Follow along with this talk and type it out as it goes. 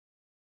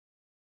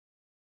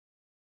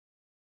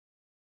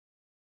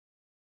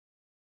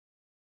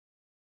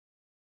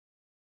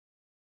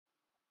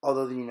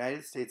Although the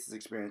United States has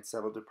experienced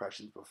several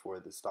depressions before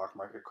the stock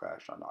market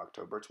crash on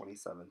October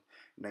 27,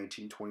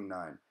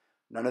 1929,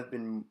 none have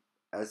been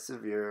as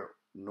severe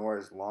nor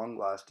as long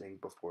lasting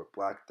before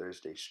Black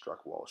Thursday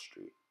struck Wall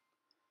Street.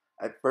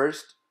 At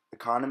first,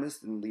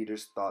 economists and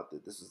leaders thought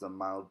that this was a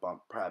mild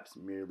bump, perhaps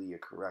merely a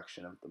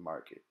correction of the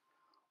market,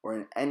 or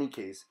in any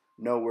case,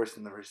 no worse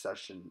than the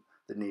recession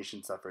the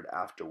nation suffered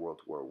after World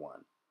War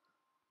I.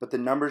 But the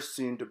numbers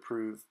soon to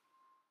prove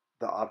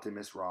the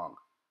optimists wrong.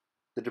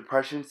 The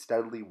Depression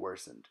steadily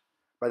worsened.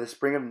 By the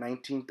spring of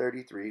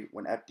 1933,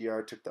 when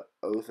FDR took the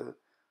oath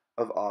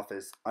of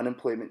office,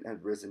 unemployment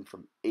had risen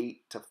from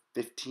 8 to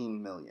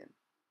 15 million.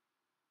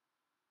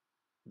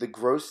 The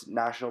gross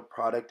national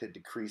product had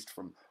decreased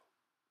from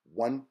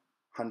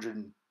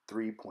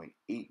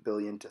 103.8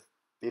 billion to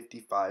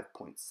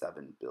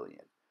 55.7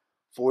 billion.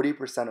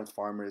 40% of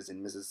farmers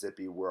in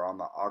Mississippi were on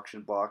the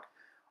auction block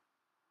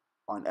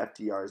on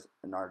FDR's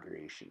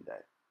inauguration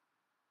day.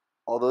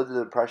 Although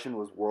the Depression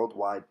was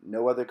worldwide,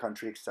 no other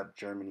country except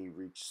Germany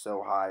reached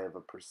so high of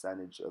a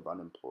percentage of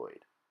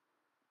unemployed.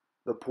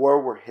 The poor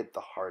were hit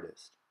the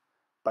hardest.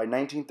 By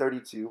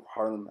 1932,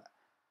 Harlem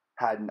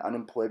had an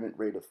unemployment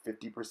rate of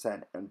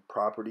 50%, and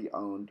property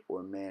owned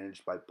or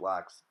managed by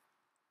blacks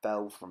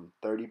fell from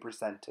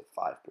 30% to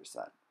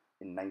 5%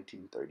 in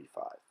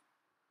 1935.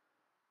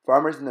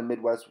 Farmers in the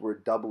Midwest were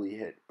doubly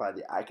hit by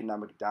the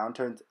economic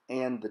downturns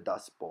and the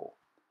Dust Bowl.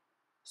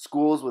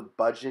 Schools with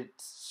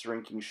budgets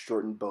shrinking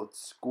shortened both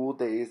school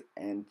days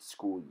and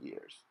school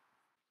years.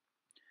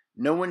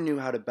 No one knew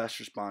how to best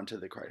respond to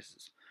the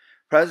crisis.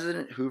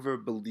 President Hoover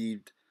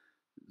believed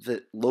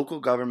that local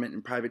government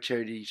and private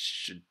charities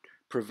should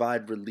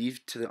provide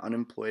relief to the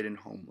unemployed and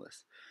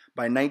homeless.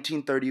 By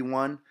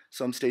 1931,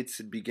 some states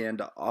had began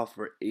to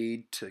offer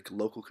aid to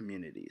local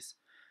communities.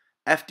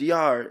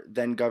 FDR,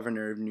 then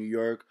governor of New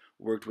York,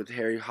 worked with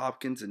Harry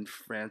Hopkins and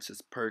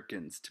Francis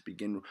Perkins to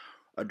begin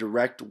a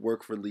direct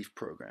work relief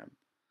program.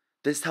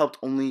 This helped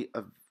only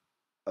a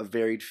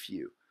varied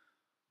few.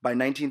 By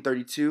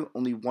 1932,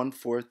 only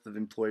one-fourth of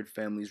employed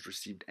families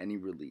received any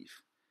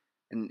relief.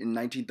 And in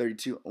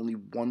 1932, only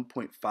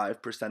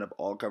 1.5% of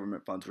all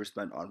government funds were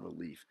spent on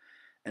relief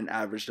and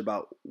averaged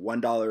about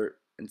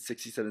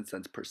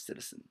 $1.67 per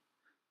citizen.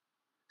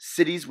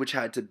 Cities which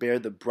had to bear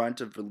the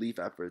brunt of relief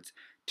efforts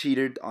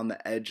teetered on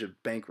the edge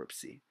of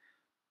bankruptcy.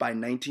 By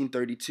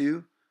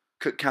 1932,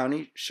 Cook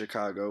County,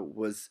 Chicago,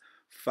 was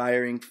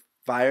firing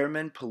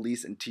firemen,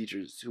 police, and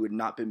teachers who had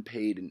not been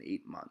paid in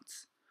 8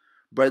 months.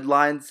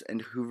 Breadlines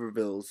and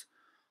Hooverville's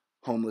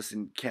homeless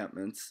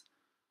encampments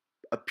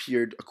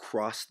appeared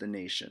across the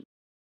nation.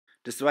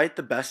 Despite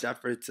the best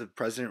efforts of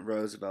President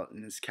Roosevelt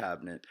and his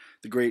cabinet,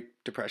 the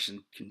Great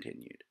Depression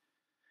continued.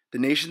 The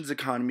nation's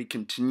economy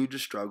continued to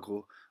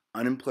struggle,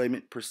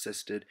 unemployment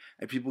persisted,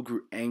 and people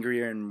grew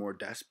angrier and more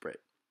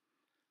desperate.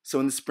 So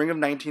in the spring of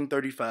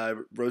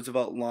 1935,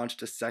 Roosevelt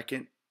launched a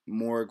second,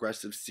 more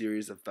aggressive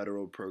series of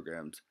federal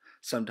programs,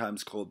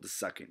 sometimes called the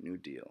Second New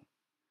Deal.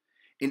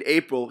 In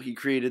April, he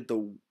created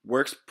the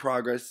Works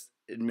Progress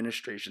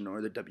Administration,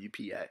 or the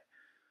WPA,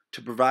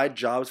 to provide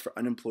jobs for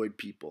unemployed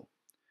people.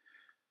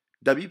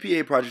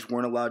 WPA projects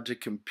weren't allowed to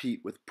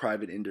compete with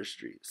private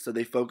industry, so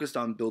they focused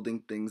on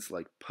building things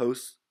like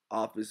posts,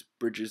 office,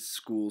 bridges,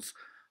 schools,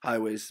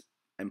 highways,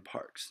 and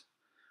parks.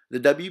 The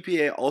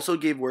WPA also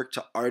gave work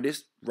to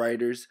artists,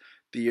 writers,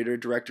 theater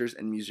directors,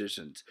 and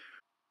musicians.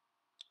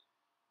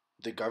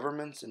 The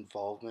government's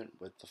involvement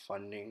with the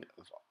funding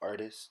of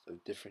artists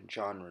of different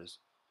genres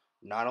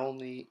not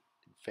only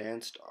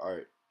advanced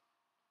art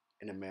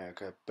in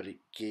America, but it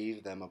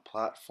gave them a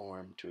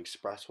platform to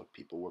express what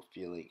people were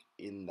feeling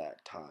in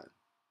that time.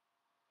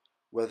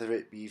 Whether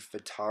it be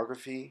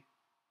photography,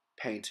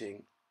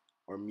 painting,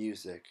 or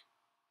music,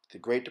 the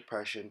Great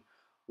Depression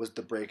was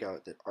the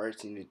breakout that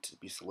arts needed to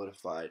be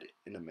solidified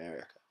in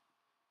America.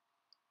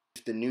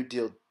 If the New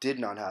Deal did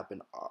not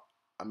happen,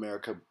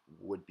 America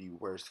would be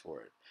worse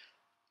for it,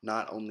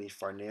 not only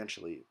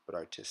financially, but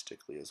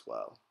artistically as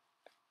well.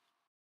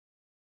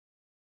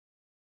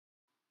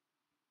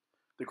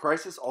 The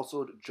crisis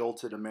also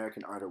jolted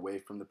American art away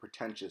from the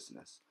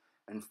pretentiousness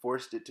and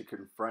forced it to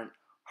confront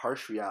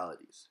harsh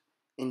realities.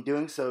 In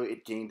doing so,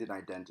 it gained an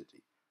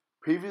identity.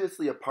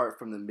 Previously apart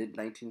from the mid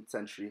 19th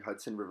century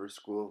Hudson River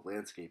School of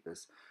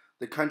landscapists,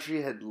 the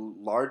country had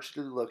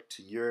largely looked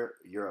to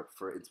Europe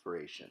for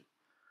inspiration.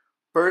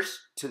 First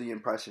to the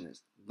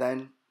Impressionists,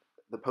 then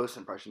the Post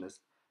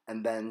Impressionists,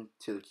 and then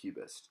to the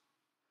Cubists.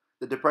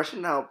 The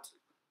Depression helped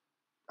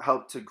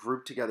to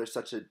group together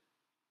such a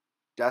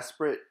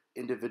desperate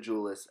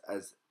individualists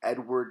as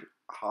Edward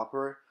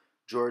Hopper,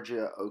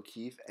 Georgia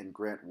O'Keeffe, and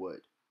Grant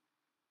Wood.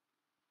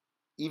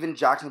 Even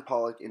Jackson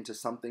Pollock into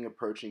something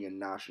approaching a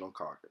national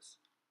caucus.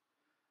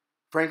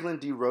 Franklin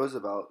D.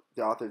 Roosevelt,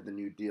 the author of the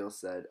New Deal,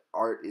 said,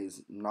 "Art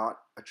is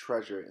not a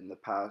treasure in the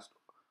past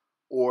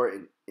or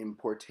an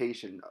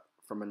importation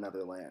from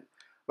another land,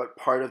 but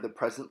part of the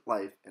present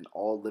life in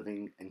all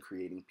living and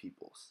creating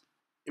peoples."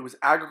 It was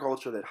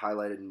agriculture that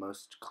highlighted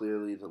most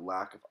clearly the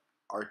lack of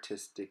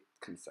artistic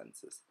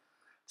consensus.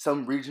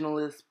 Some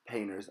regionalist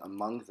painters,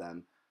 among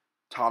them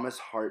Thomas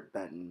Hart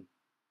Benton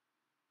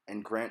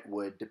and Grant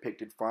Wood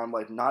depicted farm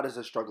life not as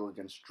a struggle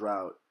against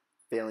drought,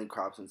 failing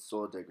crops, and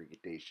soil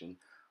degradation,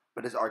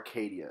 but as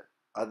Arcadia.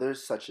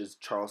 Others, such as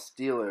Charles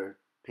Steeler,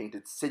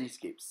 painted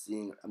cityscapes,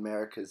 seeing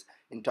America's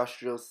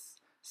industrial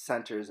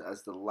centers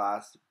as the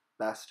last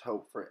best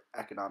hope for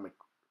economic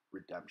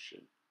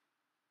redemption.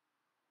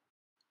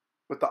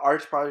 But the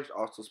Arch Project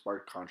also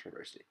sparked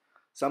controversy.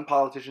 Some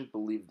politicians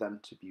believed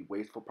them to be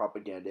wasteful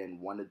propaganda and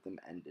wanted them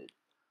ended.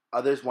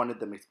 Others wanted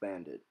them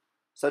expanded.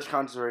 Such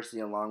controversy,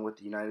 along with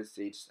the United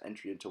States'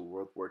 entry into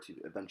World War II,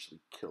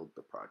 eventually killed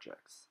the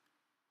projects.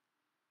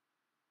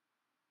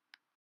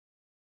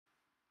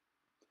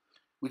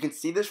 We can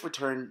see this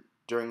return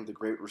during the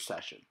Great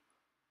Recession.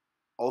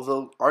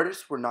 Although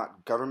artists were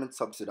not government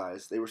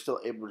subsidized, they were still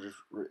able to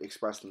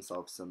express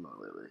themselves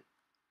similarly.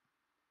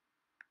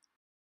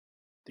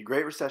 The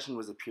Great Recession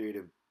was a period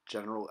of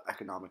general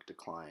economic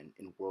decline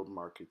in world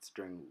markets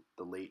during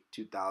the late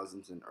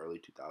 2000s and early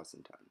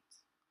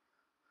 2010s.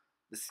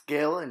 The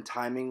scale and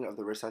timing of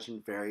the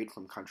recession varied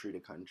from country to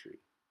country.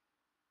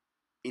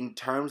 In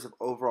terms of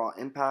overall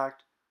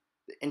impact,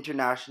 the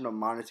International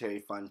Monetary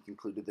Fund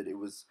concluded that it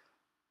was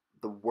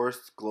the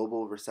worst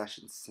global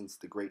recession since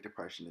the Great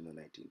Depression in the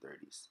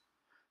 1930s.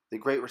 The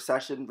Great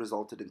Recession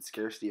resulted in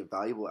scarcity of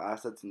valuable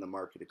assets in the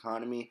market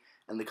economy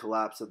and the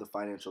collapse of the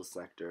financial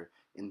sector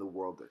in the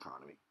world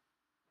economy.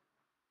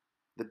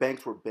 The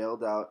banks were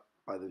bailed out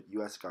by the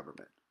US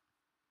government.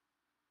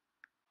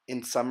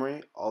 In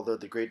summary, although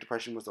the Great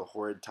Depression was a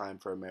horrid time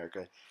for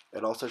America,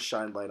 it also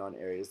shined light on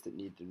areas that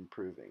needed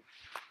improving,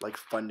 like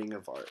funding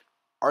of art.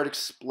 Art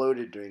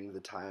exploded during the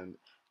time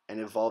and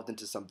evolved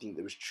into something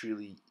that was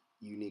truly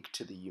unique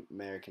to the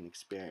American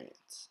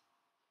experience.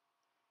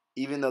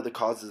 Even though the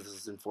cause of this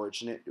was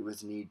unfortunate, it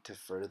was needed to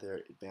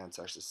further advance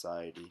our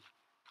society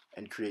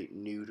and create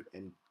new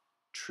and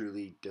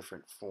truly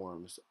different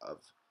forms of